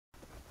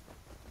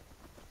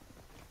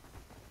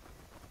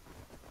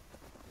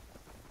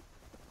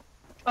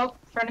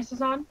furnace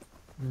is on.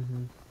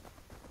 Mm-hmm.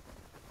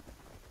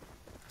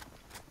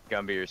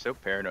 Gumby, you're so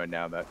paranoid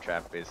now about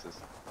trap bases.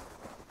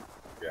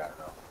 Yeah, I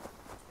know.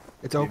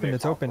 It's open,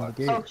 it's open, the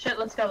gate. Oh shit,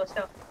 let's go, let's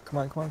go. Come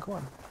on, come on, come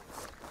on.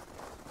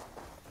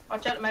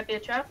 Watch out, it might be a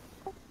trap.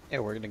 Yeah,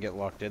 we're gonna get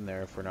locked in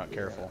there if we're not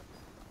careful.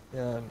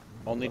 Yeah.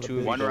 Only two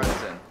of One you. runs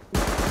in.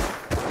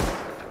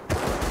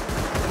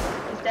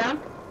 He's down.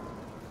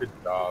 Good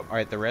job.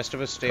 Alright, the rest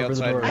of us stay Cover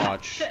the outside and doors.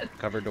 watch.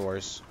 Cover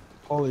doors.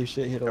 Holy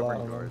shit, hit a lot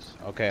Covering of doors.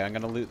 doors. Okay, I'm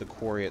gonna loot the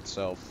quarry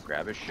itself.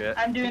 Grab his shit.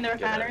 I'm doing the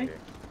Get out of refinery. here.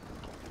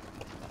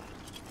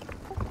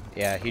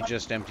 Yeah, he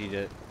just emptied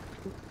it.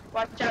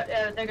 Watch out,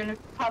 they're gonna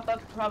pop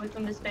up probably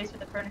from this base where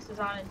the furnace is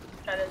on and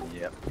try to...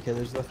 Yep. Okay,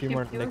 there's a few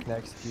more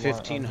knickknacks. if you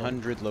want,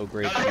 1500 low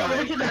grade.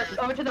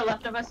 Over to the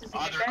left of us is the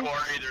Other knick-knack.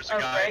 quarry, there's a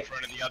guy in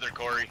front of the other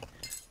quarry.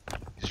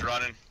 He's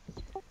running.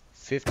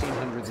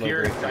 1500 low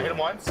Here, grade. I hit him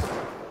once.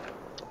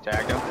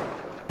 Tagged him.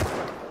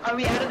 Are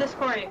we out of this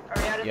quarry?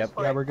 Are we out of Yep. this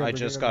quarry? Yeah, we're good. I we're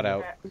just good, got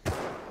we're out. good.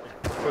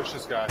 Push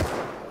this guy.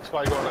 He's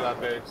probably going to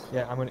that base.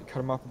 Yeah, I'm gonna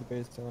cut him off at the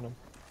base, killing him.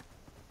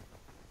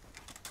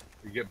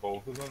 You get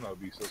both of them, that would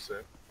be so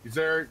sick. He's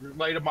there,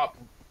 light him up.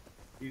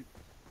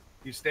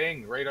 He's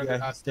staying right under Yeah,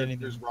 that. he's standing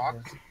There's there.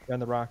 rocks. Yeah, on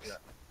the rocks. Yeah.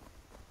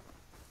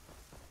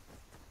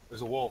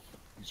 There's a wolf.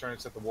 He's trying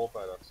to set the wolf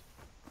at us.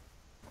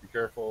 Be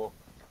careful.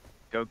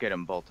 Go get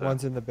him, Bolto.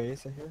 One's in the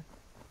base, I hear.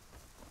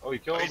 Oh, he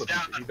killed he's him.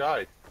 down. He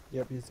died.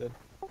 Yep, he's dead.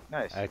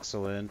 Nice.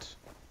 Excellent.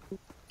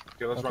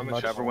 Okay, let's run Nothing the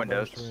much, shower shovel.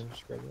 windows. we're gonna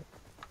just grab it.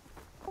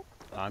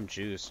 I'm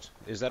juiced.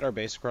 Is that our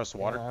base across the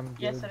water? Yeah, I'm good.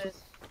 Yes, it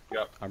is.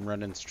 I'm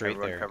running straight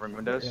Everyone there. covering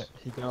windows. Yeah,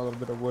 he got a little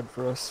bit of wood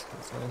for us.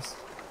 That's nice.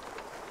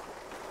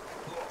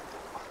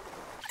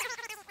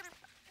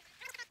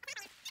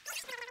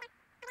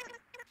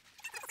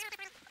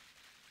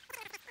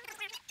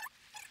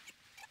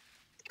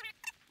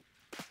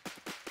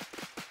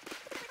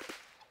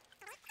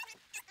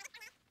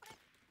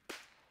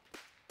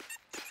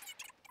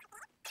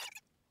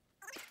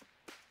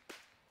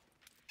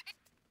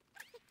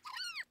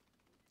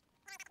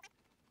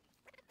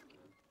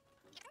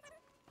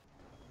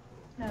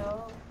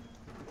 No.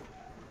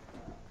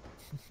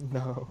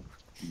 No.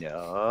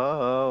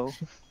 No.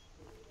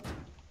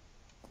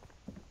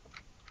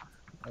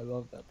 I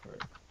love that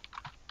part.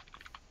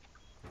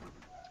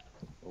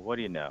 Well, what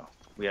do you know?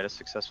 We had a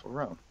successful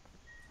roam.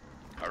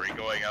 Are we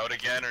going out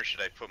again, or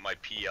should I put my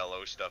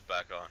PLO stuff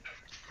back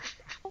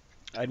on?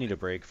 I need a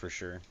break for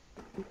sure.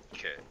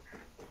 Okay.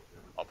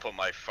 I'll put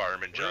my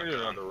farm and We're gonna junk do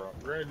on. another room.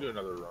 We're gonna do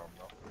another room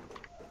though.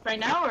 Right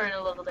now or in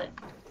a little bit?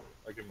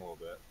 I'll give him a little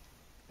bit.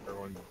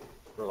 Everyone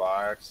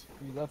relax.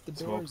 We left the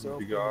Smoke doors would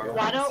be open. gone. guys.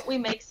 Why don't we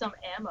make some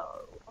ammo?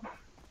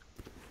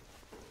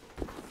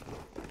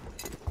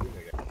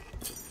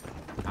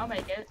 I'll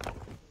make it.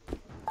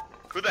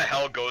 Who the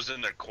hell goes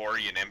in their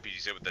quarry and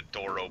empties it with the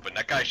door open?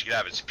 That guy should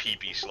have his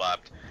pee-pee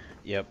slapped.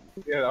 Yep.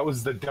 Yeah, that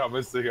was the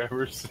dumbest thing I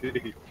ever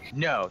seen.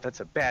 No, that's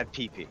a bad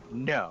pee-pee.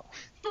 No.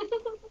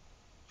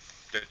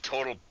 The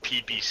total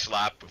pee-pee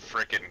slap of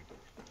frickin'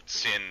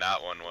 sin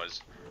that one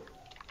was.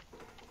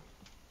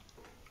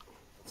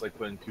 It's like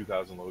putting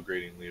 2,000 low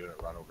grading, leaving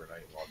it run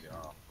overnight and logging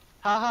off.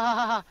 Ha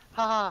ha ha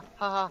ha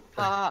ha ha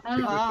ha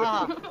ha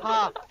ha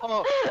ha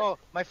ha. Oh,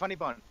 my funny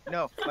bone.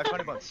 No, my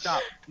funny bone.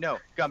 Stop. No,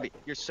 Gumby,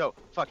 you're so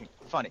fucking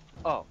funny.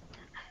 Oh.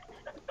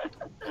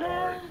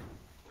 Sorry.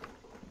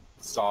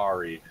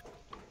 Sorry.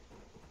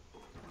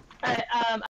 Alright,